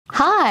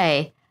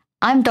Hi,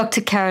 I'm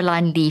Dr.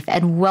 Caroline Leaf,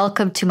 and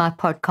welcome to my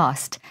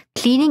podcast,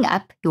 Cleaning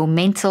Up Your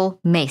Mental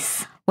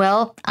Mess.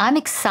 Well, I'm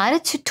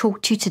excited to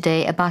talk to you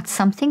today about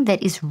something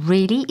that is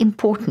really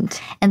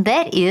important, and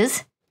that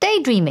is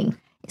daydreaming.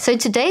 So in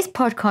today's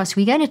podcast,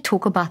 we're going to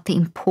talk about the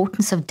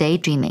importance of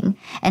daydreaming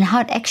and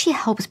how it actually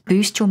helps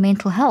boost your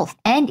mental health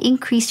and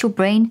increase your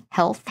brain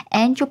health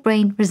and your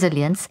brain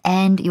resilience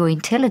and your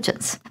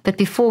intelligence. But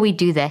before we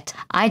do that,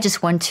 I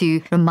just want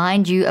to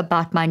remind you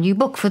about my new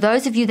book. For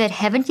those of you that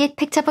haven't yet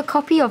picked up a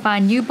copy of our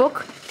new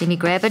book, let me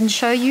grab it and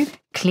show you.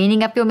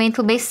 Cleaning Up Your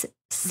Mental Mess,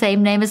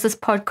 same name as this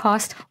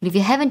podcast. But if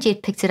you haven't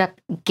yet picked it up,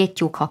 get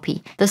your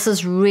copy. This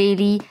is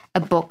really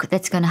a book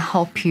that's going to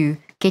help you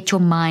get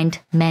your mind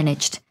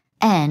managed.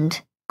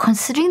 And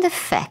considering the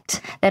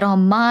fact that our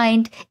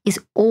mind is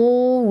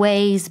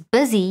always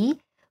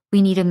busy,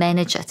 we need to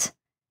manage it.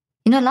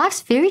 You know,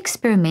 life's very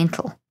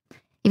experimental.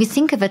 If you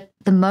think of it,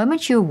 the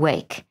moment you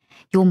awake,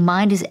 your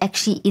mind is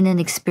actually in an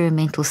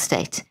experimental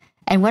state.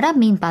 And what I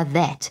mean by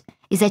that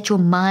is that your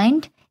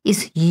mind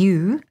is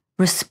you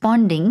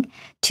responding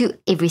to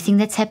everything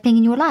that's happening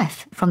in your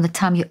life, from the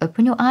time you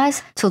open your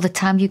eyes till the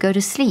time you go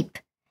to sleep.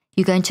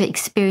 You're going to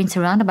experience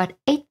around about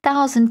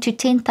 8,000 to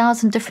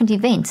 10,000 different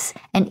events.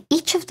 And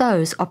each of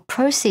those are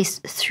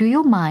processed through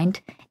your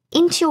mind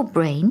into your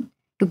brain.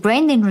 Your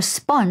brain then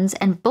responds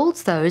and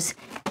builds those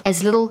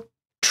as little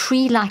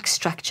tree-like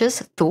structures,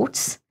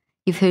 thoughts.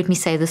 You've heard me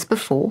say this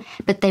before,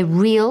 but they're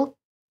real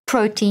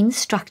protein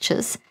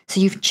structures. So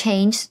you've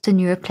changed the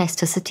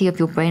neuroplasticity of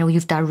your brain, or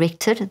you've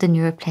directed the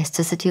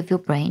neuroplasticity of your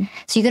brain.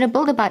 So you're going to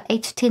build about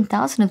 8 to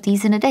 10,000 of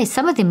these in a day.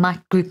 Some of them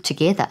might group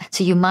together.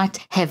 So you might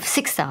have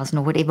 6,000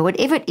 or whatever.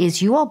 Whatever it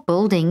is, you are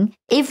building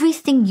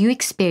everything you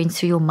experience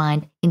through your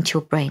mind into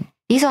your brain.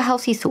 These are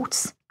healthy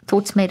thoughts,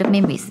 thoughts made of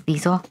memories.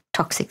 These are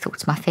toxic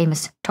thoughts, my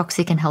famous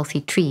toxic and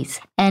healthy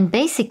trees. And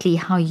basically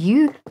how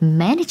you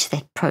manage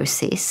that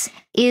process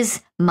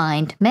is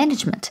mind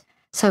management.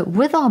 So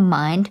with our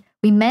mind,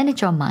 we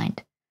manage our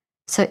mind.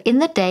 So in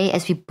the day,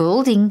 as we're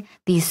building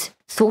these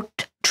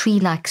thought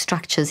tree-like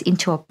structures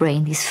into our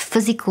brain, these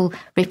physical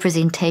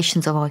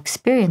representations of our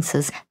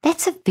experiences,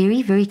 that's a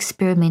very, very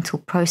experimental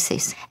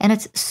process. And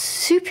it's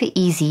super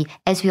easy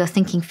as we are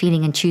thinking,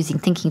 feeling, and choosing,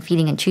 thinking,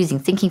 feeling, and choosing,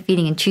 thinking,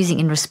 feeling, and choosing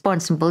in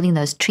response and building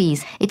those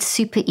trees. It's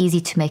super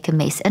easy to make a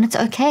mess. And it's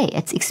okay.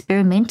 It's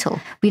experimental.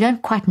 We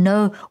don't quite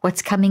know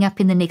what's coming up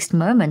in the next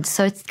moment.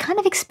 So it's kind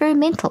of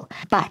experimental.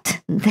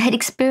 But that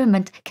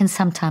experiment can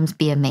sometimes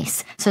be a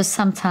mess. So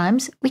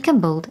sometimes we can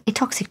build a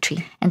toxic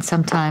tree, and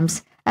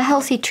sometimes a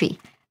healthy tree.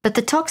 But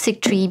the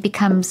toxic tree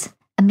becomes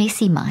a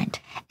messy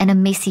mind and a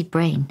messy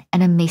brain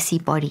and a messy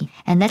body.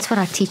 And that's what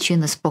I teach you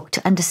in this book,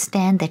 to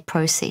understand that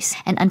process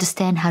and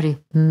understand how to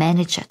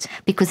manage it.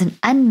 Because an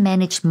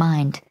unmanaged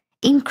mind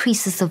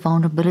increases the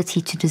vulnerability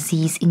to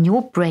disease in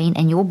your brain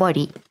and your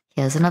body.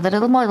 Here's another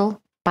little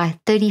model, by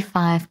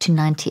 35 to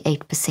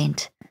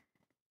 98%.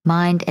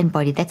 Mind and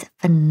body, that's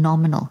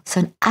phenomenal.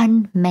 So an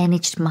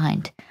unmanaged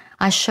mind.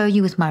 I show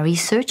you with my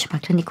research, my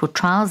clinical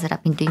trials that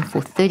I've been doing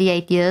for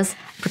 38 years,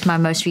 put my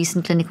most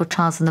recent clinical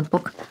trials in the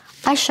book.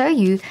 I show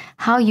you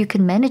how you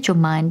can manage your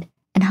mind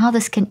and how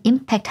this can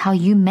impact how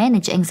you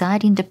manage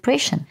anxiety and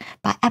depression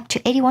by up to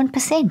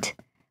 81%,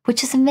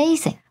 which is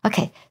amazing.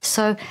 Okay,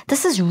 so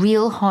this is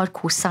real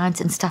hardcore science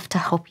and stuff to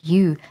help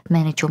you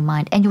manage your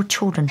mind and your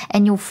children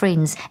and your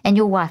friends and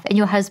your wife and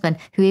your husband,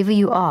 whoever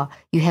you are.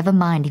 You have a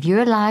mind. If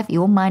you're alive,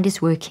 your mind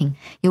is working.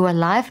 Your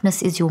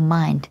aliveness is your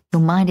mind.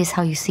 Your mind is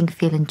how you think,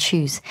 feel, and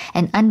choose.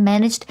 And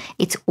unmanaged,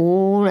 it's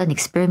all an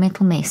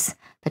experimental mess.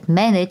 But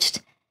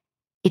managed,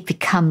 it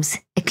becomes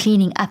a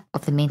cleaning up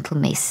of the mental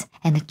mess,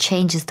 and it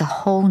changes the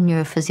whole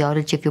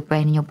neurophysiology of your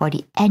brain and your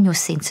body and your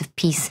sense of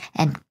peace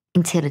and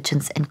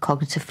intelligence and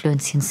cognitive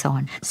fluency and so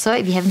on. So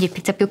if you haven't yet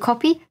picked up your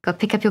copy, go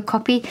pick up your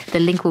copy.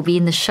 The link will be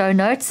in the show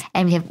notes,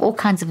 and we have all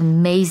kinds of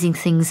amazing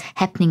things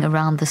happening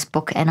around this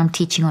book, and I'm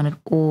teaching on it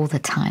all the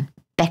time.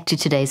 Back to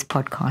today's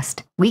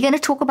podcast. We're going to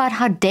talk about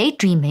how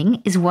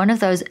daydreaming is one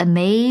of those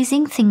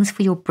amazing things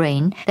for your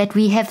brain that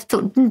we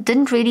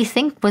didn't really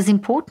think was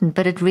important,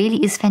 but it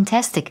really is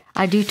fantastic.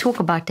 I do talk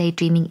about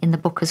daydreaming in the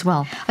book as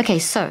well. Okay,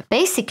 so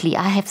basically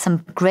I have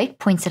some great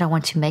points that I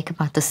want to make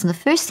about this. And the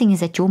first thing is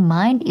that your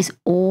mind is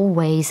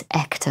always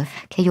active.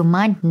 Okay, your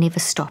mind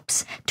never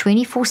stops.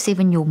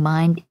 24/7 your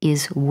mind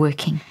is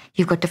working.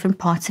 You've got different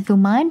parts of your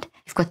mind.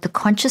 You've got the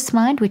conscious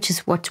mind, which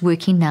is what's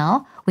working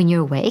now when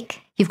you're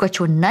awake. You've got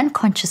your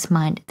non-conscious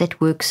mind that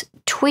works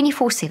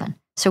 24/7.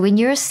 So when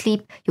you're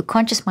asleep, your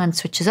conscious mind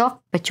switches off,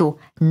 but your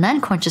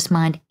non-conscious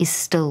mind is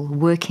still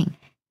working.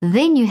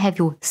 Then you have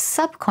your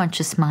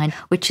subconscious mind,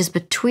 which is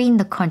between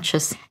the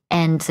conscious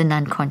and the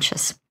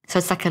non-conscious. So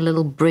it's like a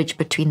little bridge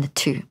between the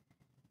two.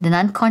 The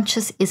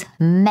unconscious is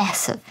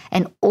massive,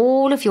 and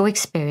all of your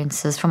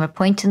experiences from a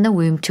point in the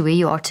womb to where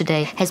you are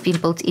today has been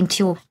built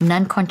into your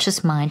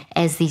unconscious mind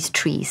as these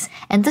trees.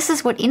 And this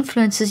is what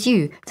influences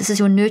you. This is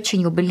your nurturing,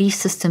 your belief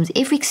systems.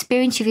 Every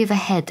experience you've ever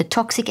had, the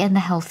toxic and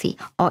the healthy,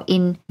 are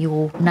in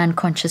your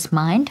unconscious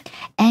mind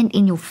and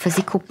in your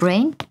physical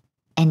brain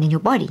and in your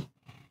body.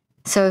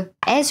 So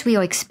as we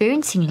are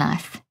experiencing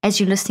life, as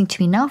you're listening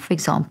to me now, for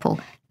example,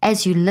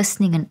 as you're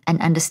listening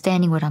and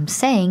understanding what I'm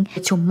saying,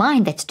 it's your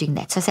mind that's doing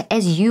that. So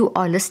as you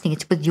are listening,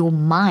 it's with your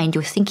mind,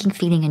 your thinking,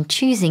 feeling, and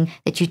choosing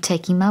that you're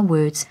taking my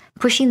words,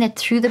 pushing that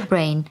through the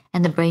brain,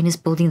 and the brain is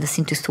building this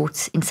into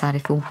thoughts inside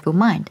of your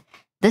mind.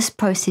 This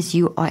process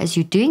as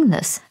you're doing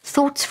this,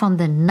 thoughts from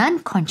the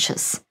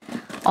non-conscious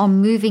are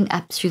moving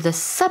up through the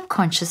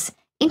subconscious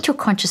into your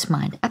conscious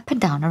mind, up and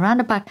down,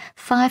 around about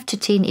 5 to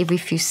 10 every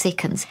few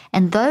seconds.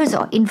 And those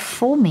are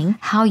informing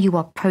how you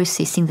are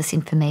processing this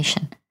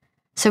information.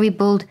 So we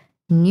build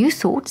new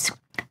thoughts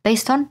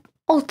based on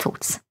old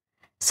thoughts.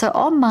 So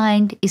our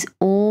mind is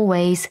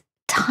always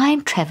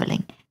time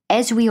traveling.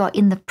 As we are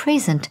in the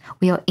present,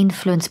 we are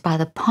influenced by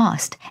the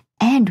past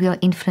and we are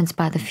influenced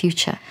by the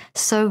future.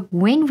 So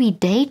when we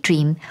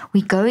daydream,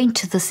 we go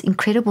into this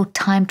incredible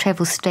time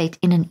travel state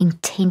in an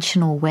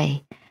intentional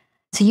way.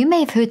 So you may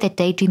have heard that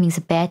daydreaming is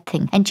a bad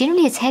thing, and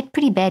generally it's had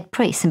pretty bad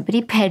press and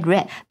pretty bad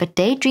rap, but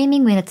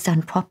daydreaming, when it's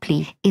done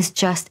properly, is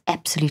just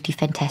absolutely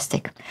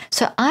fantastic.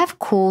 So I've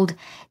called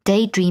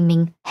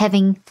daydreaming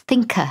having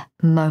thinker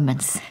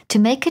moments to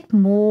make it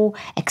more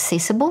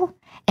accessible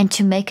and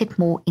to make it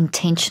more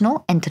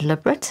intentional and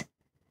deliberate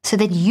so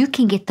that you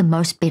can get the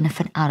most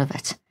benefit out of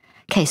it.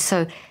 Okay,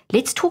 so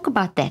let's talk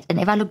about that. And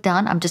if I look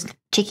down, I'm just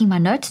checking my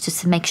notes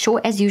just to make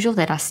sure, as usual,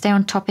 that I stay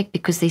on topic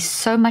because there's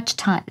so much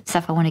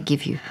stuff I want to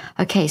give you.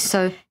 Okay,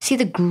 so see,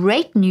 the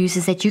great news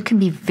is that you can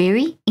be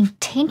very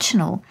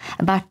intentional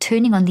about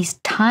turning on these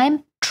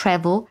time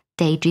travel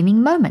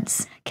daydreaming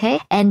moments. Okay,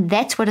 and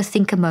that's what a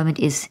thinker moment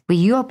is, where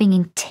you are being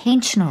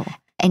intentional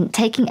and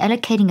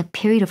allocating a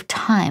period of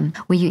time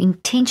where you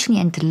intentionally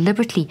and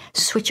deliberately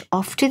switch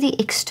off to the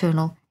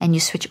external and you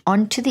switch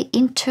on to the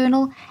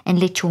internal and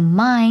let your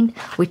mind,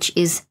 which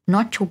is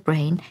not your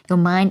brain, your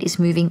mind is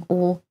moving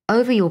all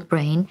over your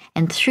brain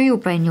and through your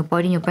brain, your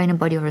brain and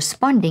body are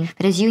responding.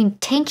 But as you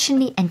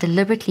intentionally and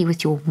deliberately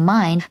with your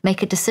mind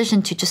make a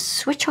decision to just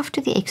switch off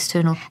to the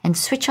external and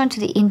switch on to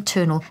the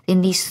internal,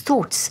 then these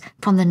thoughts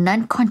from the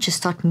non-conscious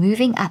start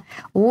moving up.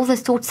 All the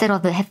thoughts that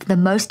have the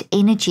most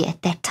energy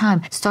at that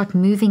time start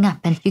moving up,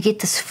 and you get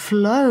this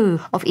flow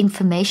of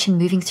information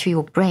moving through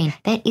your brain.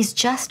 That is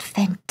just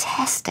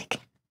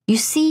fantastic. You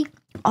see,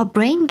 our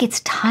brain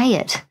gets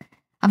tired.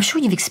 I'm sure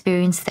you've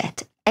experienced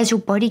that. As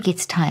your body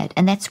gets tired,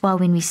 and that's why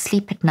when we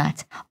sleep at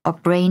night, our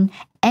brain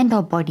and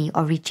our body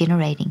are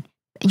regenerating.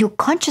 Your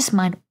conscious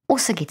mind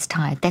also gets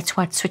tired. That's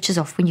why it switches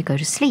off when you go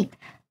to sleep.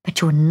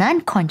 But your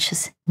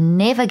non-conscious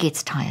never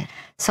gets tired.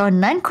 So our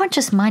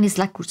non-conscious mind is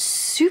like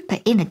super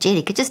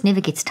energetic. It just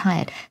never gets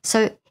tired.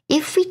 So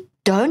if we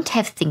don't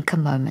have thinker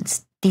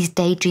moments, these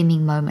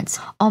daydreaming moments,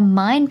 our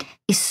mind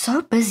is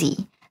so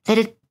busy that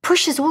it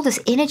pushes all this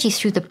energy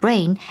through the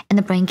brain, and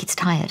the brain gets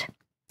tired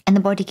and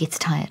the body gets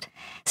tired.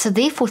 So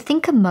therefore,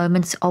 thinker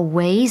moments are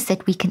ways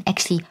that we can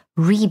actually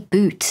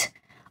reboot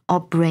our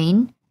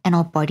brain and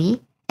our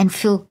body and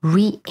feel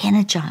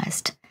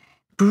re-energized.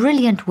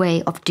 Brilliant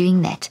way of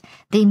doing that.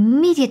 The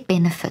immediate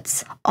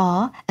benefits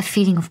are a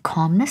feeling of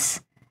calmness,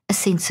 a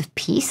sense of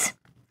peace,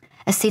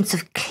 a sense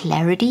of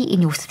clarity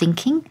in your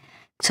thinking,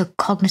 so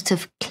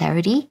cognitive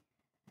clarity.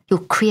 Your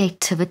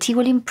creativity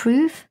will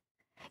improve.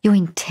 Your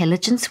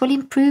intelligence will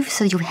improve,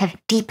 so you'll have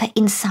deeper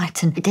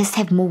insight and just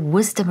have more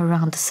wisdom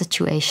around the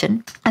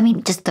situation. I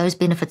mean, just those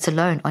benefits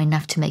alone are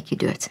enough to make you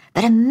do it.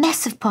 But a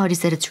massive part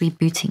is that it's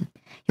rebooting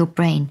your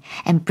brain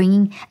and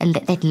bringing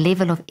that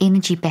level of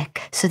energy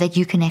back so that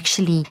you can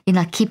actually,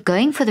 keep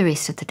going for the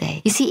rest of the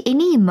day. You see,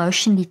 any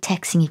emotionally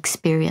taxing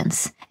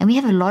experience, and we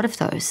have a lot of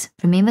those.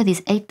 Remember,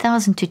 there's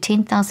 8,000 to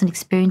 10,000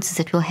 experiences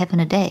that we'll have in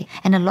a day,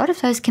 and a lot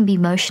of those can be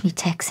emotionally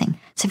taxing.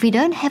 So if we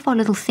don't have our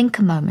little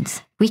thinker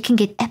moments, we can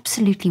get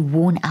absolutely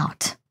worn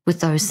out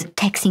with those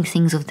taxing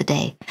things of the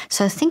day.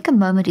 So I think a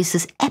moment is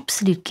this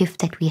absolute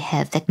gift that we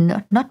have that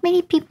not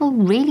many people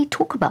really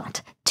talk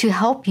about to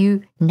help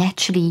you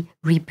naturally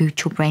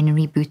reboot your brain and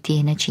reboot the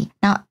energy.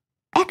 Now,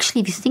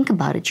 actually, if you think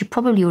about it, you're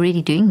probably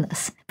already doing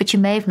this, but you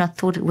may have not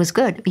thought it was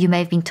good. You may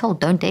have been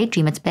told, don't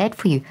daydream, it's bad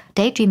for you.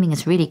 Daydreaming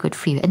is really good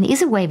for you. And there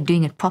is a way of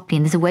doing it properly,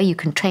 and there's a way you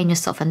can train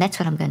yourself, and that's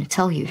what I'm going to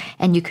tell you.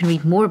 And you can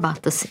read more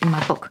about this in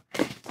my book.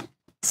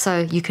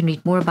 So you can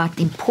read more about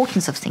the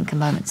importance of thinker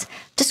moments.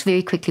 Just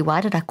very quickly,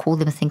 why did I call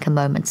them thinker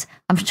moments?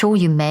 I'm sure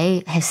you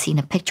may have seen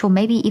a picture, or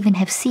maybe even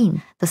have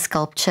seen the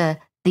sculpture,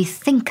 The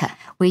Thinker,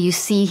 where you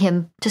see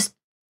him just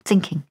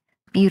thinking.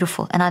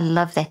 Beautiful. And I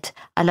love that.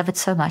 I love it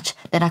so much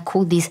that I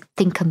call these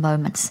thinker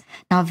moments.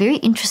 Now, a very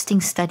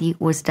interesting study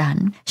was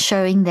done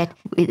showing that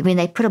when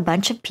they put a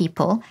bunch of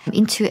people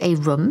into a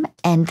room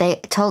and they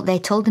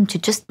told them to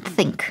just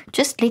think,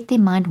 just let their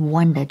mind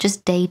wander,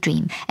 just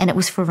daydream. And it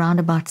was for around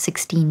about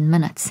 16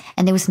 minutes.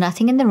 And there was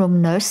nothing in the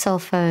room, no cell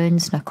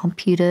phones, no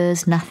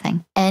computers,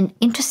 nothing. And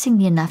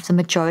interestingly enough, the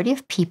majority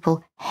of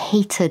people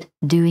hated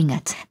doing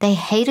it. They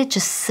hated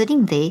just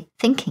sitting there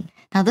thinking.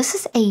 Now, this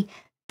is a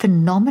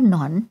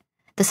phenomenon.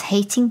 This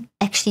hating,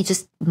 actually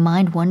just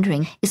mind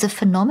wandering, is a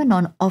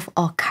phenomenon of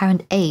our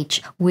current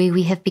age where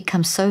we have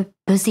become so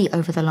busy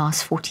over the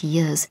last 40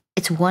 years.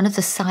 It's one of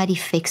the side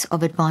effects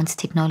of advanced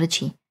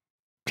technology.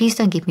 Please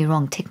don't get me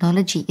wrong,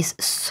 technology is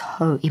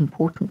so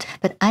important,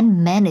 but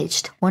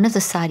unmanaged, one of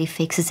the side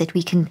effects is that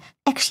we can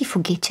actually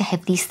forget to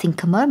have these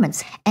thinker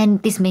moments.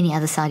 And there's many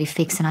other side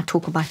effects, and I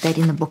talk about that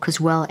in the book as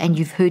well, and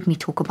you've heard me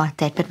talk about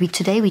that. But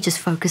today we're just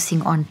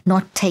focusing on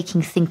not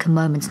taking thinker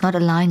moments, not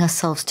allowing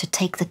ourselves to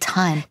take the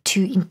time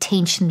to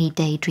intentionally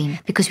daydream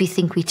because we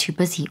think we're too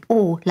busy.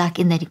 Or, like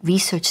in that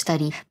research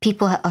study,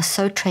 people are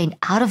so trained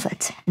out of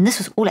it. And this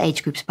was all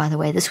age groups, by the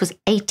way. This was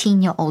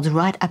 18-year-olds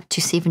right up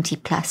to 70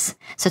 plus.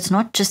 So it's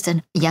not just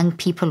in young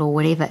people or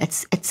whatever,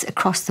 it's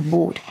across the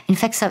board. In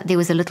fact, there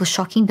was a little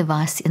shocking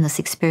device in this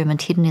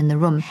experiment hidden in the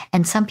room,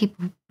 and some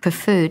people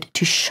preferred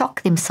to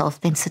shock themselves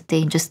than sit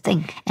there and just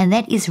think. And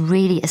that is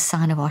really a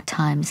sign of our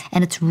times,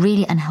 and it's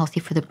really unhealthy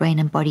for the brain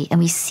and body. And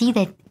we see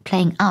that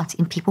playing out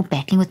in people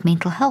battling with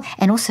mental health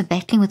and also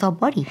battling with our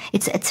body.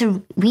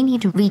 We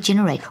need to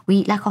regenerate.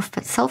 We, like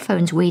our cell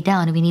phones, wear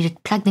down, and we need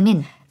to plug them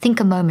in.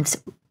 Thinker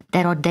moments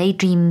that are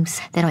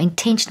daydreams, that are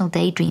intentional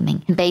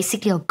daydreaming,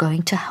 basically are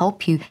going to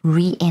help you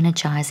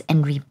re-energize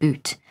and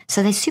reboot.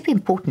 So they're super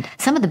important.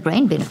 Some of the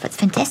brain benefits,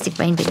 fantastic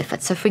brain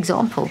benefits. So for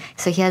example,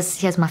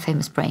 here's my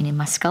famous brain in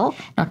my skull,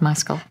 not my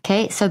skull.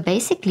 Okay, so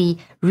basically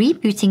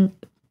rebooting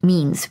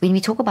means, when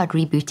we talk about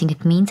rebooting,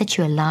 it means that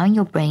you're allowing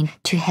your brain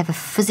to have a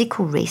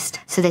physical rest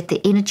so that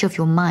the energy of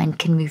your mind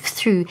can move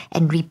through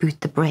and reboot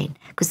the brain.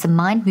 Because the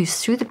mind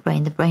moves through the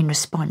brain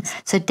responds.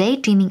 So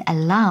daydreaming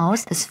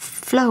allows this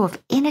flow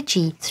of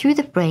energy through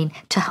the brain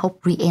to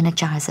help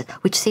re-energize it,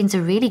 which sends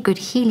a really good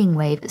healing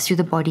wave through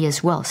the body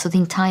as well. So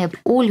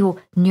all your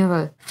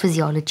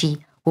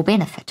neurophysiology will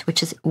benefit,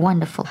 which is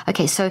wonderful.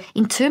 Okay, so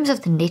in terms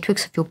of the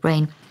networks of your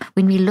brain,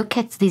 when we look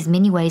at, there's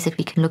many ways that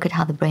we can look at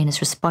how the brain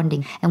is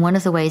responding. And one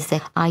of the ways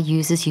that I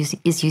use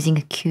is using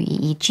a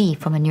QEEG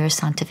from a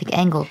neuroscientific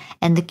angle.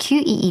 And the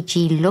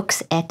QEEG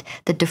looks at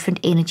the different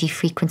energy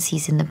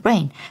frequencies in the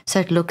brain. So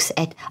it looks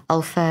at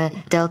alpha,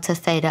 delta,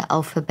 theta,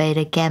 alpha,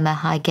 beta, gamma,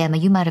 high gamma.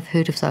 You might have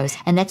heard of those.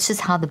 And that's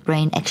just how the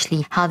brain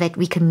actually, how that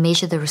we can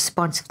measure the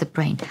response of the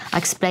brain. I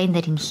explain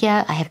that in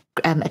here. I have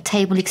a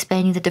table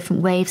explaining the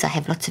different waves. I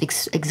have lots of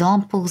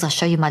examples. I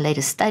show you my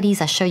latest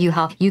studies. I show you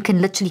how you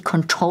can literally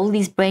control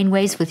these brain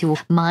waves with your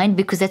mind,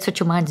 because that's what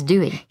your mind's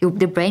doing.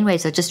 The brain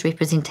waves are just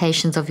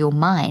representations of your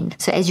mind.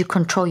 So as you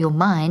control your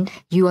mind,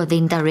 you are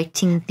then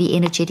directing the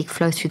energetic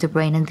flow through the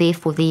brain, and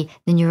therefore the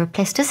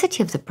neuroplasticity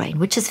of the brain,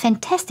 which is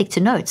fantastic to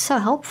know. It's so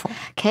helpful.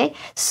 Okay,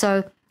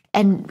 so,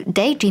 and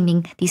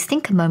daydreaming, these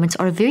thinker moments,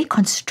 are a very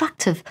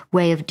constructive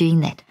way of doing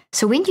that.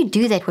 So when you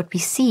do that, what we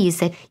see is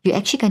that you're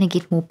actually going to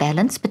get more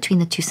balance between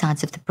the two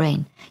sides of the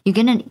brain. You're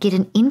going to get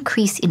an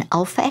increase in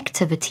alpha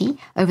activity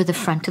over the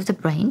front of the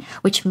brain,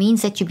 which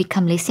means that you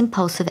become less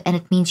impulsive, and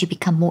it means you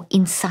become more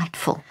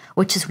insightful,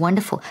 which is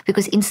wonderful,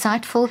 because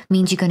insightful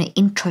means you're going to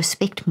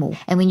introspect more.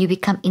 And when you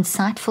become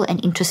insightful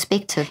and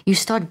introspective, you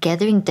start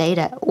gathering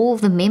data, all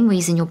the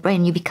memories in your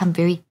brain, you become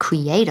very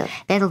creative.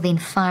 That'll then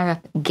fire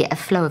up a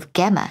flow of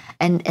gamma,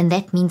 and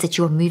that means that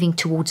you're moving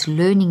towards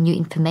learning new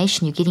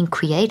information. You're getting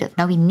creative.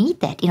 Now, we need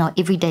that in our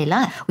everyday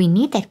life. We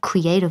need that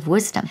creative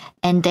wisdom,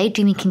 and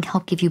daydreaming can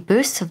help give you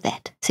bursts of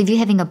that. So if you're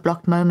having a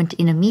blocked moment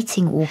in a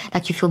meeting, or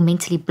like you feel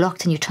mentally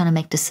blocked and you're trying to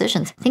make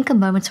decisions, thinker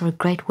moments are a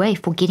great way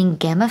for getting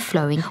gamma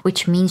flowing,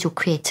 which means your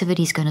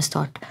creativity is going to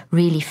start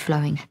really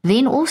flowing.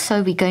 Then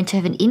also we're going to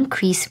have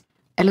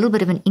a little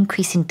bit of an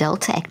increase in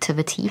delta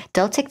activity.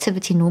 Delta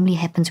activity normally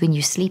happens when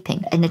you're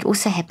sleeping, and it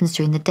also happens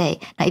during the day.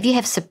 Now, if you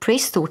have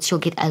suppressed thoughts, you'll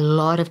get a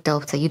lot of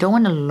delta. You don't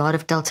want a lot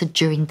of delta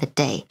during the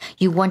day.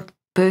 You want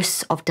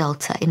bursts of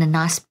delta in a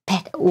nice,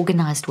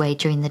 organized way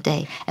during the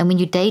day. And when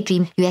you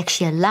daydream, you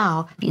actually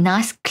allow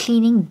nice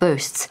cleaning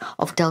bursts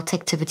of delta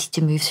activity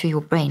to move through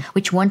your brain,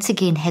 which once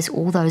again has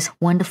all those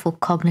wonderful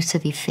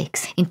cognitive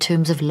effects in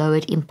terms of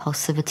lowered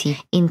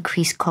impulsivity,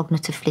 increased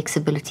cognitive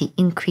flexibility,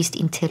 increased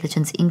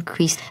intelligence,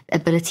 increased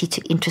ability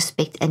to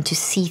introspect and to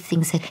see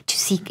things,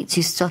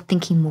 to start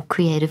thinking more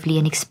creatively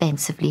and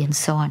expansively, and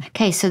so on.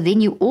 Okay, so then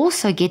you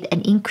also get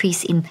an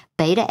increase in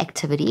beta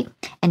activity,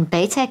 and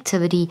beta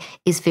activity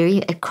is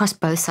very across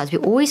both sides. We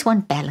always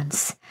want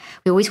balance.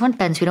 We always want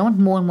balance. We don't want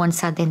more on one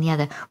side than the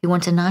other. We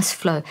want a nice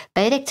flow.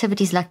 Beta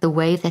activity is like the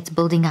wave that's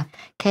building up,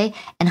 okay?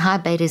 And high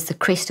beta is the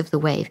crest of the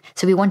wave.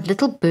 So we want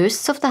little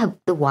bursts of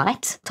the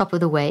white top of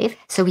the wave.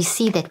 So we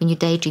see that when you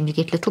daydream, you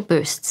get little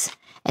bursts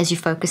as you're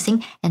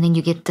focusing, and then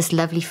you get this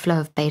lovely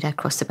flow of beta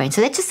across the brain. So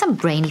that's just some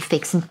brain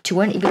effects. And if you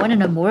want to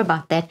know more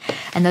about that,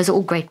 and those are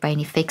all great brain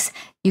effects,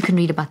 you can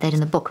read about that in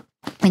the book.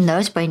 When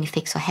those brain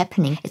effects are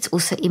happening, it's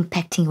also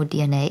impacting your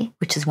DNA,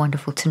 which is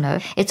wonderful to know.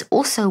 It's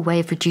also a way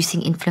of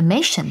reducing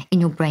inflammation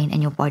in your brain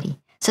and your body.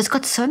 So it's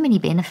got so many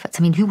benefits.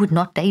 I mean, who would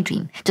not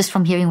daydream just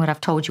from hearing what I've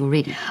told you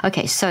already?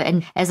 Okay, so,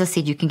 and as I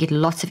said, you can get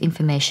lots of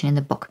information in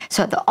the book.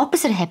 So the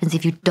opposite happens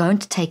if you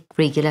don't take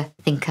regular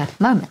thinker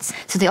moments.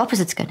 So the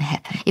opposite's going to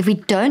happen. If we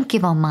don't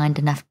give our mind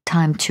enough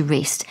time to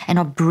rest, and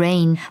our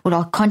brain, well,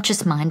 our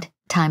conscious mind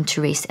time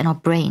to rest, and our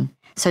brain.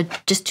 So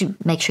just to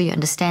make sure you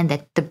understand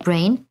that the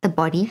brain, the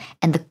body,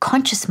 and the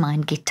conscious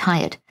mind get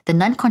tired. The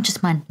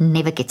non-conscious mind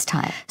never gets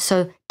tired.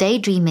 So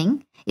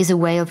daydreaming is a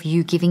way of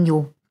you giving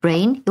your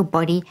brain, your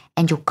body,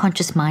 and your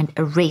conscious mind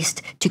a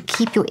rest to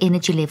keep your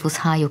energy levels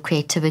high, your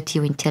creativity,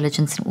 your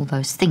intelligence, and all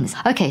those things.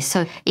 Okay,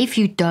 so if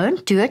you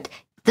don't do it,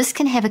 this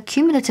can have a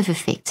cumulative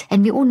effect.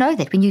 And we all know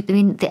that when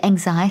the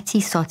anxiety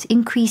starts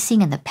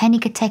increasing and the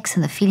panic attacks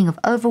and the feeling of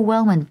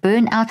overwhelm and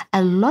burnout,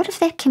 a lot of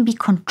that can be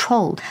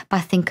controlled by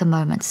thinker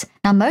moments.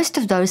 Now, most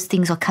of those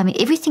things are coming,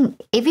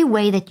 every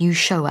way that you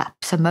show up.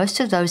 So most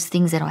of those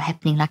things that are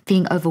happening, like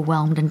feeling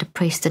overwhelmed and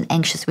depressed and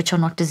anxious, which are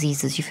not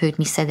diseases, you've heard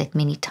me say that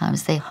many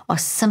times, they are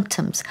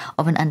symptoms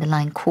of an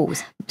underlying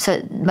cause.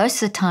 So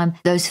most of the time,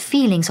 those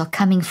feelings are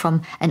coming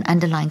from an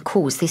underlying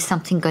cause. There's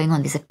something going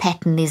on. There's a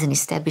pattern, there's an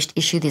established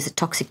issue, there's a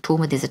toxic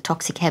trauma, there's a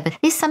toxic habit.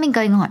 There's something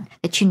going on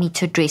that you need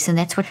to address. And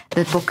that's what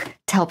the book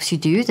helps you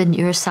do. The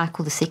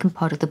neurocycle, the second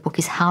part of the book,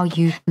 is how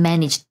you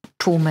manage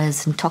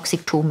traumas and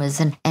toxic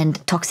traumas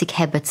and toxic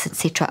habits,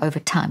 etc. over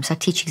time. So I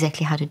teach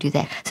exactly how to do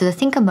that. So the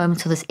thinker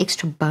moments are this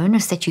extra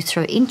bonus that you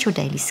throw into your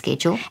daily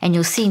schedule. And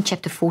you'll see in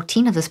chapter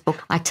 14 of this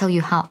book, I tell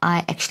you how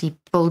I actually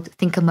build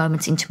thinker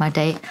moments into my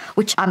day,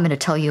 which I'm going to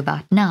tell you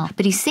about now.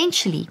 But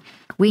essentially,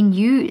 when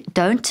you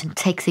don't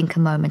take thinker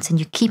moments and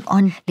you keep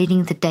on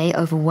letting the day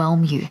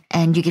overwhelm you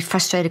and you get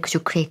frustrated because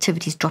your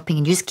creativity is dropping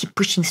and you just keep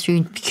pushing through,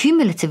 and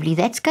cumulatively,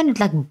 that's going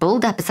to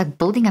build up. It's like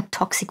building up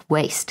toxic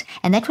waste,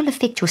 and that will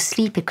affect your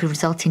sleep. It could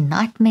result in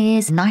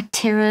nightmares, night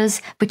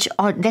terrors,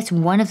 that's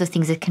one of the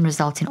things that can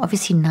result in.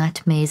 Obviously,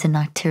 nightmares and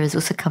night terrors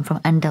also come from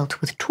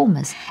undealt with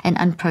traumas and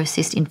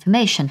unprocessed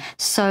information.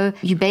 So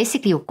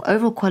your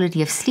overall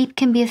quality of sleep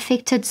can be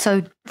affected.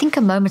 So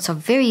thinker moments are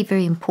very,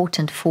 very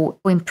important for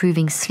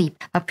improving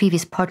sleep. My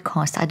previous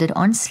podcast I did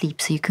on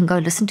sleep, so you can go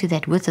listen to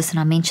that with us, and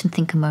I mentioned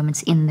thinker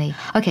moments in there.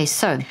 Okay,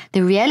 so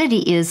the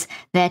reality is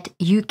that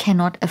you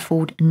cannot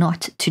afford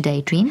not to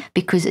daydream,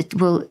 because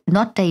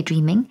not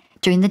daydreaming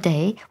during the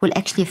day will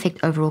actually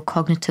affect overall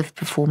cognitive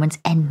performance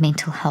and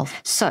mental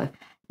health. So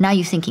now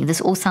you're thinking,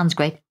 this all sounds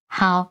great.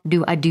 How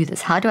do I do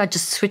this? How do I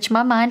just switch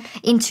my mind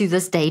into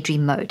this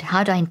daydream mode?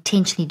 How do I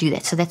intentionally do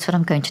that? So that's what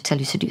I'm going to tell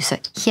you to do. So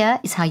here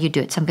is how you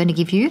do it. So I'm going to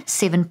give you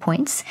 7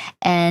 points,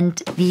 and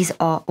these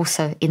are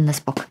also in this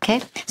book,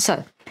 okay?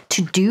 So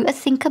to do a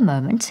thinker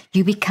moment,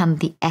 you become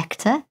the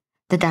actor,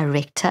 the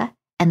director,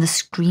 and the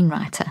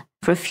screenwriter.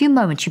 For a few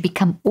moments, you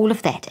become all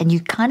of that, and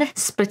you kind of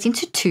split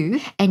into two,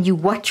 and you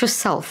watch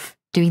yourself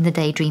doing the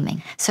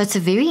daydreaming. So it's a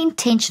very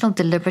intentional,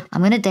 deliberate, I'm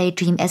going to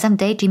daydream. As I'm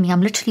daydreaming,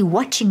 I'm literally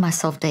watching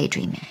myself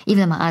daydreaming.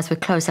 Even though my eyes were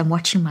closed, I'm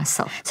watching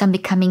myself. So I'm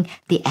becoming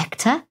the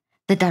actor,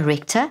 the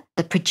director,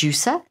 the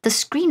producer, the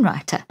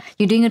screenwriter.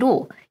 You're doing it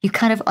all. You're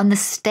kind of on the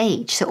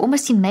stage. So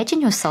almost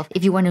imagine yourself,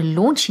 if you want to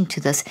launch into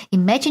this,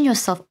 imagine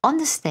yourself on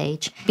the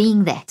stage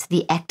being that,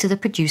 the actor, the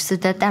producer,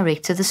 the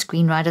director, the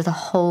screenwriter, the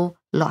whole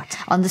lot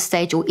on the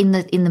stage or in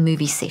the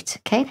movie set,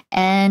 okay?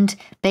 And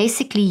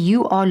basically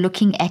you are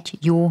looking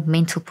at your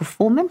mental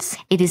performance.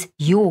 It is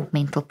your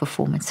mental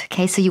performance,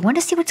 okay? So you want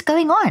to see what's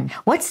going on.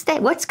 What's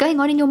going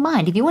on in your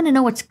mind? If you want to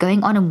know what's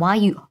going on and why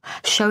you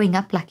showing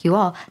up like you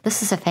are,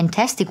 this is a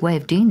fantastic way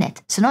of doing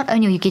that. So not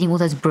only are you getting all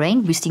those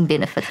brain boosting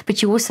benefits,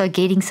 but you're also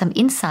getting some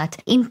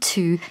insight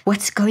into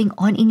what's going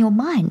on in your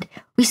mind.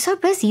 We're so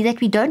busy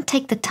that we don't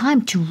take the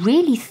time to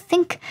really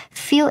think,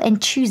 feel, and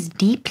choose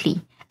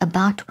deeply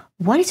about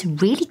what is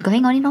really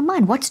going on in our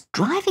mind, what's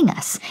driving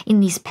us in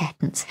these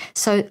patterns.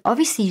 So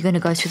obviously you're going to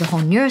go through the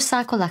whole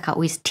neurocycle like I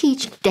always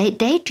teach.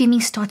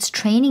 Daydreaming starts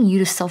training you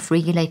to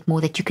self-regulate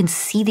more, that you can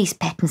see these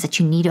patterns that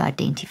you need to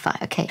identify.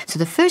 Okay, so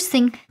the first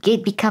thing,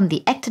 become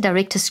the actor,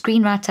 director,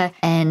 screenwriter,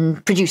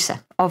 and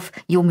producer of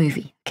your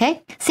movie.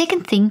 Okay,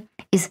 second thing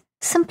is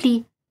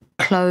simply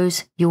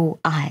close your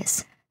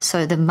eyes.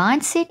 So the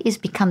mindset is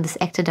become this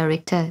actor,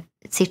 director,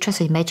 etc.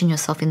 So imagine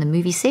yourself in the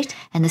movie set.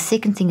 And the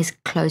second thing is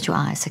close your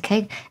eyes,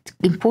 okay? It's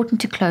important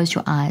to close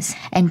your eyes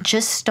and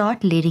just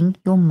start letting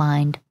your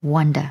mind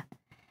wander,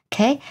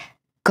 okay?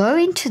 Go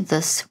into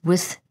this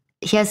with,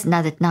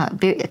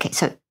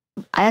 so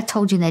I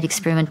told you in that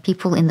experiment,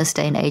 people in this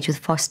day and age with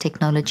fast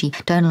technology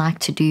don't like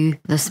to do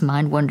this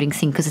mind-wandering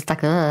thing because it's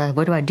like,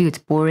 what do I do? It's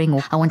boring,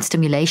 or I want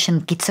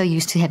stimulation. Get so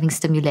used to having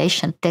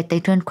stimulation that they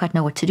don't quite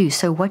know what to do.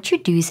 So what you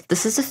do is,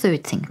 this is the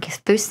third thing. Okay?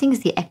 First thing is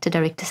the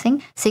actor-director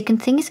thing.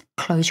 Second thing is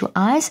close your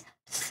eyes.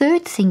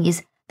 Third thing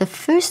is the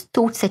first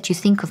thoughts that you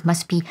think of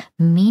must be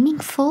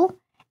meaningful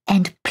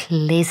and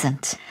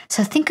pleasant.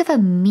 So think of a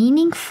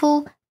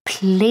meaningful,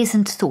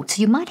 pleasant thought.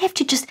 So you might have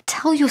to just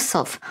tell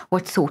yourself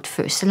what thought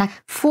first. So like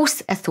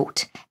force a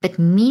thought, but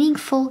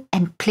meaningful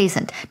and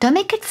pleasant. Don't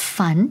make it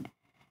fun.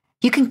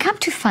 You can come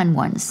to fun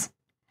ones,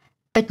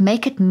 but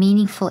make it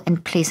meaningful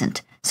and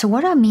pleasant. So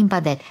what do I mean by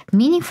that?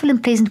 Meaningful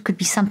and pleasant could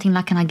be something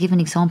like, and I give an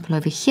example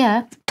over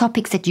here,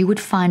 topics that you would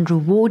find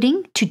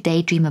rewarding to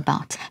daydream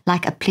about,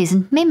 like a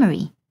pleasant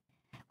memory,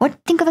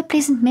 Think of a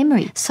pleasant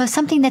memory. So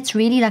something that's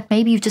really like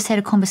maybe you've just had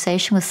a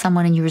conversation with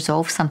someone and you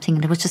resolved something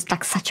and it was just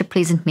like such a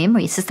pleasant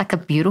memory. It's just like a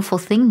beautiful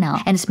thing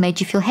now and it's made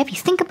you feel happy.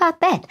 Think about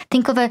that.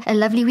 Think of a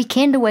lovely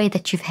weekend away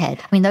that you've had.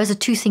 I mean, those are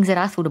two things that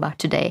I thought about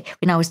today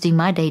when I was doing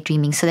my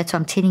daydreaming. So that's why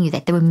I'm telling you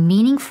that. They were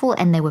meaningful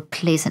and they were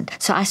pleasant.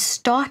 So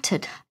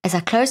as I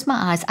closed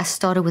my eyes, I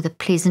started with a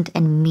pleasant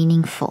and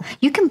meaningful.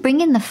 You can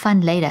bring in the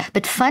fun later,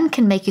 but fun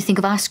can make you think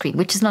of ice cream,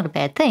 which is not a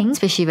bad thing,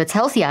 especially if it's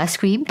healthy ice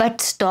cream.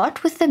 But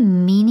start with the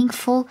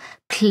meaningful,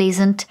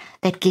 pleasant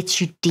that gets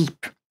you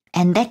deep.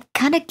 And that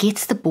kind of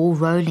gets the ball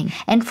rolling.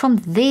 And from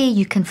there,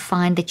 you can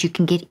find that you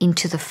can get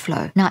into the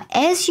flow. Now,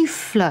 as you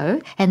flow,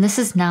 and this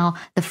is now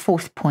the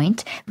fourth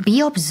point,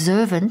 be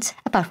observant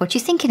about what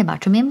you're thinking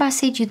about. Remember I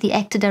said you're the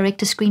actor,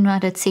 director,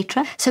 screenwriter,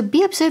 etc. So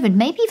be observant.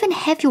 Maybe even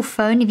have your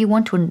phone if you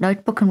want, or a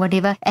notebook and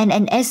whatever.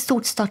 And as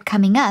thoughts start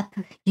coming up,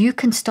 you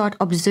can start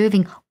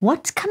observing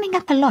what's coming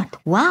up a lot.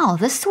 Wow,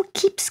 this thought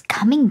keeps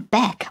coming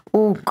back.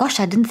 Or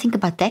gosh, I didn't think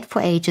about that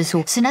for ages.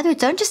 So in other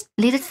words, don't just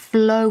let it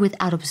flow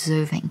without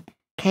observing.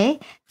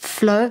 Okay,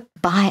 flow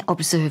by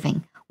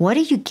observing. What are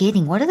you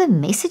getting? What are the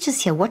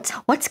messages here?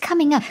 What's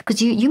coming up? Because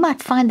you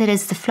might find that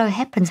as the flow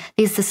happens,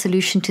 there's the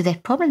solution to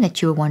that problem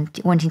that you were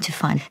wanting to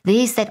find.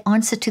 There's that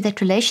answer to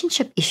that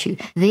relationship issue.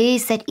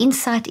 There's that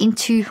insight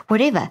into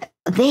whatever.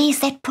 There's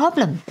that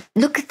problem.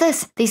 Look at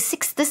this. There's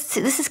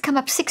this has come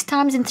up 6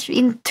 times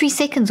in 3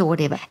 seconds or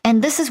whatever.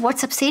 And this is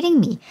what's upsetting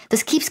me.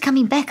 This keeps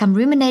coming back. I'm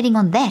ruminating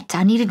on that.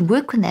 I need to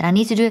work on that. I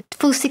need to do a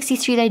full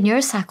 63-day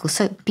neurocycle.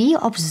 So be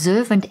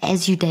observant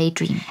as you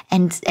daydream.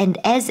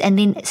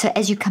 So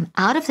as you come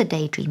out of the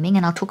daydreaming,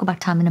 and I'll talk about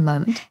time in a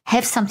moment,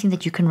 have something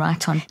that you can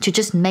write on to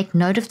just make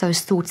note of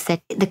those thoughts,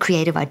 that the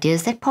creative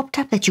ideas that popped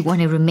up that you want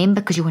to remember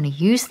because you want to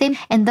use them,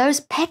 and those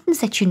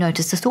patterns that you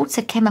notice, the thoughts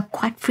that came up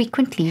quite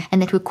frequently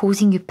and that were causing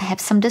you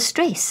perhaps some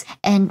distress,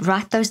 and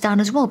write those down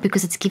as well,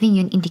 because it's giving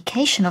you an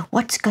indication of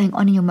what's going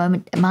on in your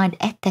mind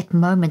at that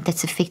moment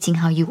that's affecting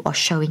how you are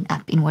showing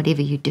up in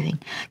whatever you're doing.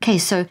 Okay,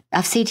 so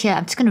I've said here,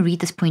 I'm just going to read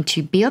this point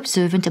to you. Be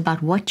observant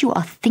about what you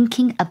are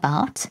thinking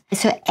about.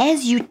 So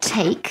as you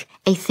take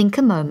a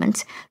thinker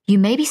moment, you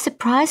may be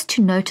surprised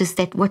to notice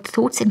that what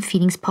thoughts and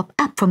feelings pop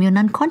up from your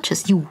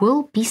unconscious. You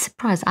will be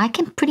surprised. I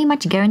can pretty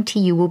much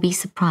guarantee you will be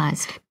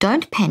surprised.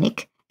 Don't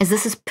panic, as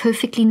this is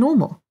perfectly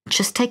normal.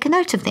 Just take a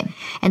note of them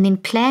and then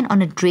plan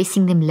on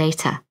addressing them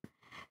later.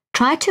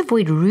 Try to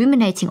avoid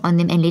ruminating on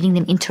them and letting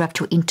them interrupt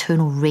your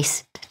internal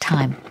rest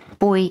time.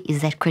 Boy,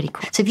 is that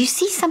critical. So if you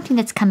see something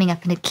that's coming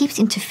up and it keeps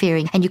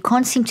interfering and you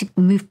can't seem to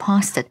move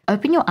past it,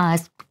 open your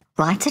eyes,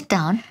 write it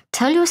down,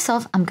 tell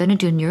yourself, I'm going to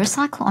do a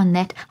neurocycle on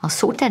that, I'll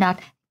sort that out,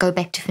 go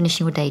back to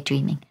finishing your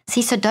daydreaming.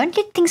 See, so don't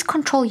let things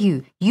control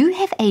you. You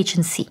have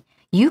agency.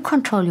 You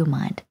control your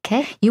mind,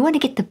 okay? You want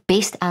to get the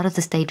best out of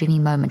this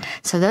daydreaming moment.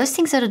 So those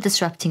things that are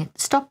disrupting it,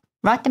 stop,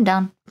 write them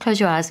down, close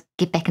your eyes,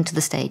 get back into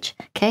the stage,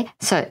 okay?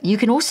 So you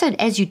can also,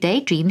 as you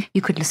daydream,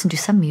 you could listen to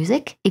some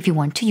music if you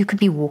want to. You could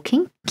be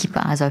walking, keep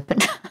your eyes open,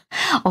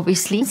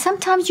 obviously.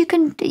 Sometimes you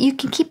can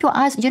keep your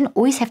eyes, you don't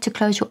always have to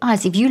close your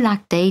eyes. If you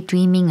like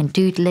daydreaming and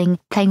doodling,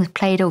 playing with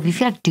Play-Doh, if you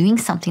feel like doing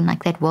something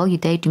like that while you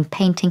daydream,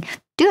 painting,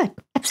 do it.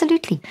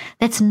 Absolutely.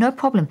 That's no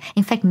problem.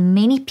 In fact,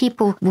 many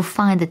people will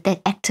find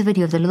that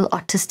activity of the little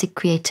artistic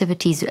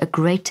creativity is a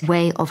great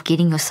way of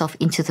getting yourself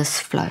into this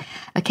flow.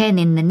 Okay, and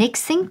then the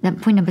next thing,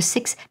 point number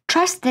 6,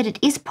 trust that it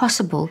is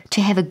possible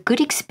to have a good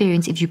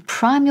experience if you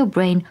prime your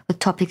brain with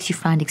topics you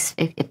find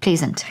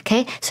pleasant.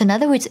 Okay, so in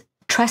other words,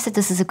 trust that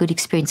this is a good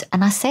experience.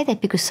 And I say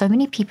that because so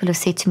many people have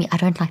said to me, I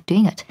don't like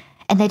doing it.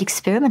 And that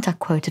experiment I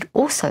quoted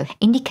also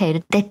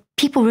indicated that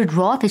people would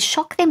rather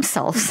shock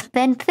themselves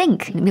than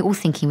think. We're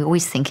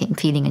always thinking,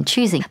 feeling and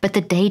choosing. But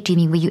the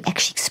daydreaming where you're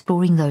actually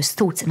exploring those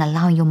thoughts and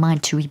allowing your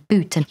mind to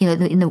reboot and,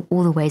 in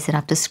all the ways that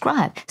I've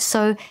described.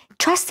 So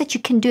trust that you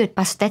can do it.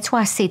 But that's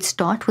why I said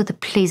start with a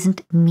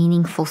pleasant,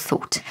 meaningful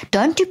thought.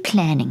 Don't do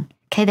planning.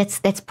 Okay,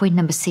 that's point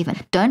number 7.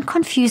 Don't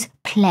confuse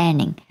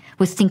planning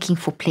with thinking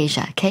for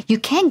pleasure, okay? You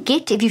can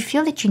get, if you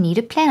feel that you need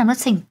a plan, I'm not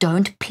saying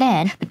don't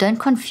plan, but don't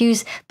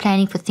confuse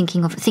planning for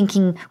thinking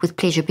with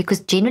pleasure, because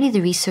generally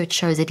the research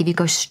shows that if you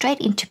go straight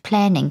into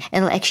planning,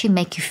 it'll actually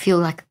make you feel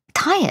like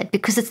tired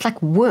because it's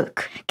like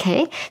work,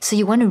 okay? So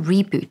you want to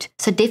reboot.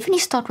 So definitely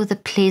start with a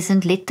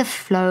pleasant, let the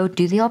flow,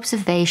 do the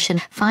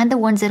observation, find the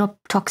ones that are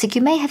toxic.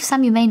 You may have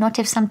some, you may not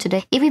have some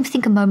today. Every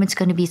think a moment's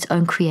going to be its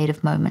own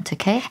creative moment,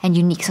 okay? And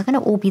unique. It's not going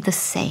to all be the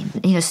same.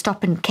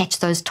 Stop and catch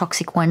those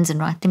toxic ones and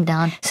write them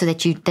down so that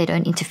they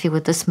don't interfere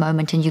with this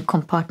moment, and you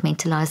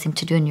compartmentalize them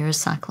to do a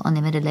neurocycle on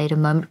them at a later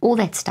moment, all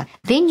that stuff.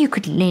 Then you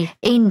could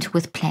end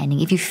with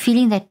planning. If you're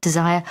feeling that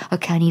desire,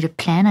 okay, I need a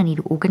plan, I need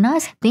to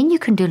organize, then you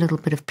can do a little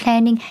bit of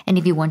planning. And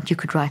if you want, you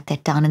could write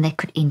that down and that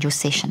could end your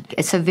session.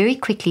 So very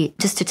quickly,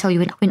 just to tell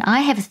you, when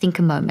I have a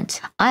thinker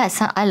moment, I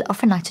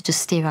often like to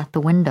just stare out the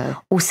window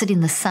or sit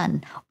in the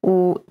sun,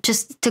 or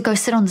just to go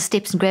sit on the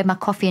steps and grab my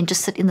coffee and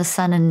just sit in the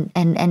sun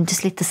and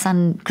just let the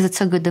sun, because it's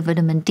so good, the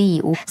vitamin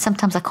D. Or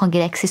sometimes I can't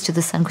get access to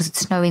the sun because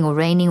it's snowing or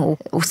raining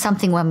or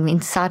something where I'm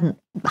inside a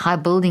high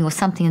building or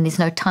something and there's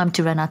no time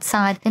to run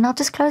outside. Then I'll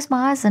just close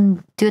my eyes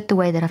and do it the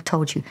way that I've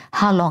told you.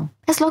 How long?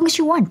 As long as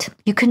you want.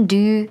 You can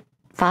do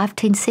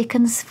 5-10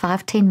 seconds,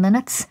 5-10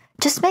 minutes.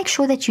 Just make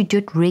sure that you do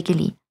it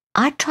regularly.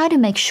 I try to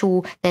make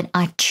sure that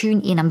I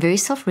tune in. I'm very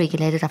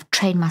self-regulated. I've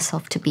trained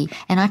myself to be.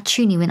 And I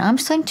tune in. When I'm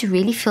starting to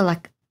really feel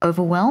like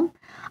overwhelmed,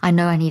 I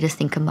know I need to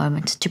think a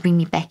moment to bring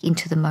me back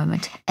into the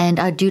moment. And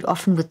I do it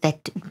often with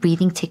that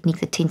breathing technique,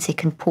 the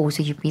 10-second pause,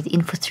 where you breathe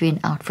in for 3 and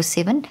out for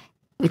 7,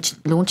 which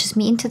launches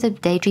me into the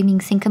daydreaming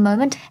think a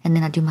moment, and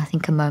then I do my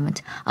think a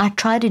moment. I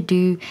try to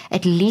do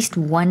at least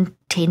one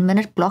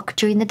 10-minute block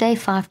during the day,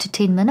 5 to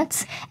 10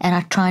 minutes, and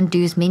I try and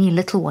do as many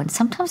little ones.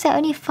 Sometimes they're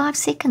only 5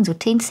 seconds or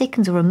 10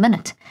 seconds or a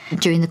minute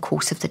during the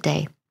course of the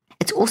day.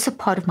 It's also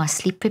part of my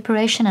sleep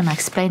preparation, and I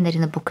explain that in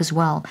the book as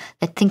well,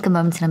 that think a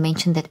moments, and I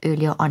mentioned that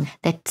earlier on,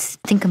 that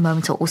think a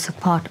moments are also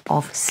part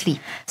of sleep.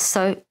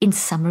 So in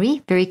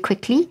summary, very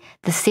quickly,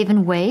 the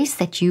 7 ways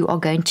that you are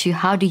going to,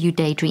 how do you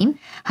daydream?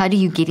 How do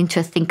you get into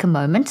a think a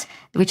moment,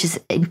 which is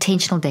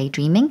intentional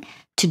daydreaming?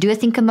 To do a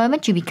think a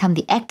moment, you become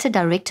the actor,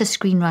 director,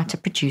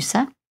 screenwriter,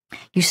 producer.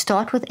 You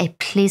start with a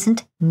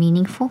pleasant,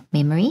 meaningful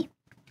memory.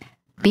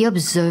 Be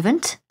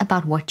observant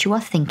about what you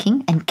are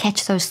thinking and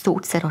catch those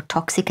thoughts that are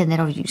toxic and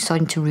that are you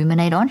starting to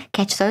ruminate on.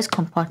 Catch those,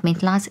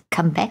 compartmentalize,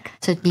 come back.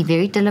 So be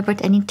very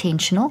deliberate and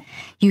intentional.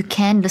 You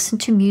can listen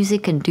to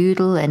music and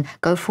doodle and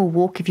go for a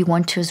walk if you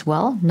want to as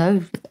well.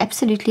 No,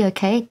 absolutely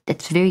okay.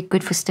 That's very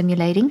good for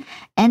stimulating.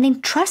 And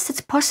then trust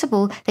it's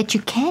possible that you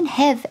can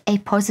have a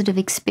positive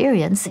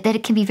experience, that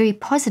it can be very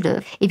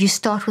positive if you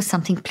start with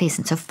something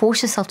pleasant. So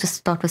force yourself to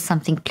start with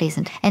something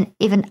pleasant. And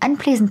if an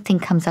unpleasant thing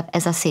comes up,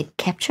 as I said,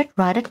 capture it,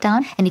 write it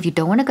down. And if you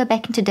don't want to go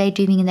back into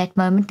daydreaming in that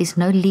moment, there's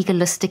no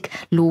legalistic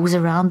laws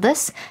around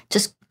this.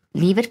 Just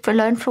leave it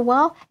alone for a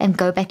while and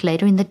go back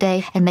later in the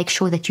day and make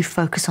sure that you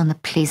focus on the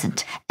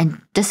pleasant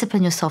and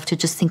discipline yourself to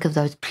just think of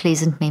those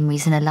pleasant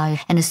memories and allow you.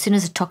 And as soon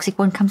as a toxic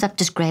one comes up,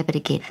 just grab it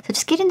again. So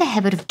just get in the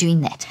habit of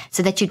doing that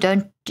so that you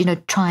don't,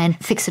 try and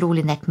fix it all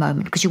in that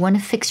moment, because you want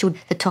to fix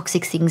the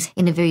toxic things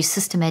in a very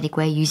systematic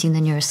way using the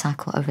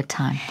neurocycle over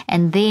time.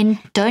 And then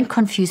don't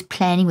confuse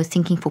planning with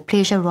thinking for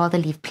pleasure. Rather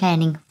leave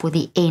planning for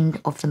the end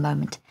of the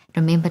moment.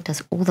 Remember, it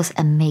does all this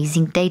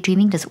amazing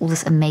daydreaming, does all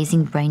this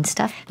amazing brain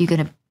stuff. You're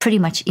going to pretty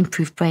much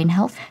improve brain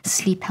health,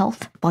 sleep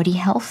health, body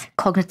health,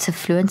 cognitive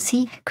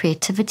fluency,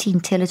 creativity,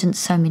 intelligence,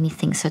 so many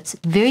things. So it's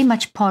very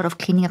much part of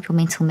cleaning up your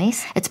mental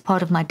mess. It's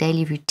part of my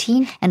daily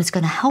routine, and it's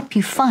going to help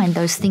you find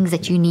those things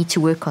that you need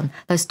to work on,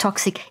 those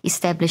toxic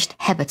established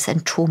habits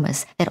and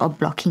traumas that are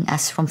blocking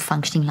us from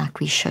functioning like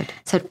we should.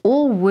 So it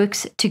all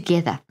works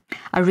together.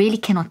 I really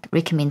cannot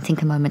recommend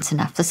Think a Moments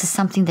enough. This is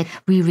something that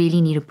we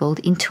really need to build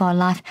into our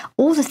life.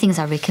 All the things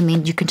I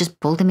recommend, you can just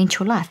build them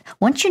into your life.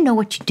 Once you know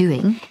what you're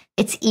doing,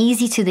 it's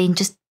easy to then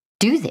just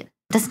do them.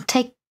 It doesn't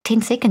take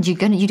 10 seconds. You're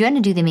going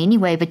to do them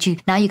anyway, but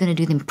now you're going to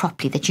do them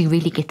properly, that you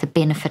really get the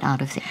benefit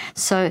out of them.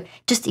 So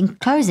just in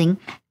closing,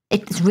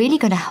 it's really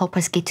going to help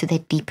us get to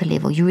that deeper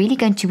level. You're really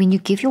going to, when you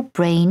give your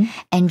brain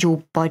and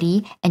your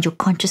body and your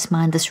conscious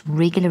mind this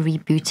regular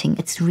rebooting,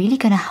 it's really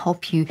going to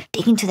help you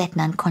dig into that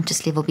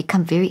unconscious level,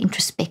 become very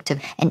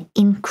introspective, and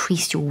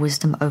increase your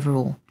wisdom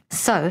overall.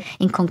 So,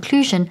 in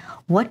conclusion,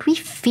 what we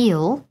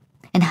feel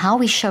and how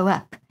we show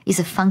up is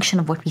a function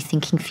of what we're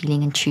thinking,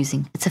 feeling, and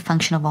choosing. It's a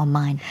function of our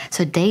mind.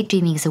 So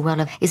daydreaming is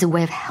a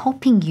way of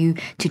helping you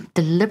to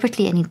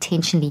deliberately and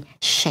intentionally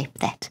shape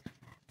that.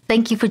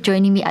 Thank you for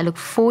joining me. I look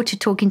forward to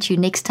talking to you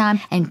next time,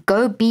 and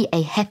go be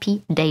a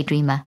happy daydreamer.